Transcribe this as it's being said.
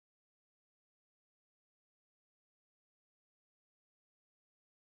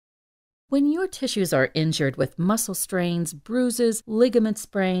When your tissues are injured with muscle strains, bruises, ligament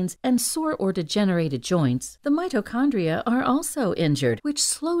sprains, and sore or degenerated joints, the mitochondria are also injured, which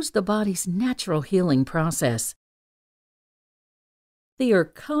slows the body's natural healing process. The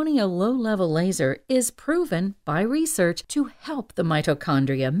Zirconia low-level laser is proven by research to help the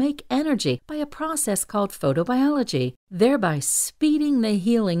mitochondria make energy by a process called photobiology, thereby speeding the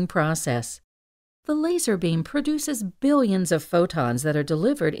healing process. The laser beam produces billions of photons that are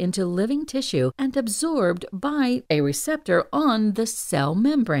delivered into living tissue and absorbed by a receptor on the cell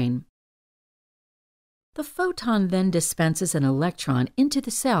membrane. The photon then dispenses an electron into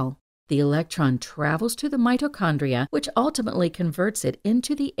the cell. The electron travels to the mitochondria, which ultimately converts it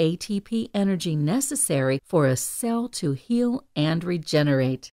into the ATP energy necessary for a cell to heal and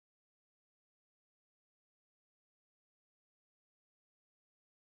regenerate.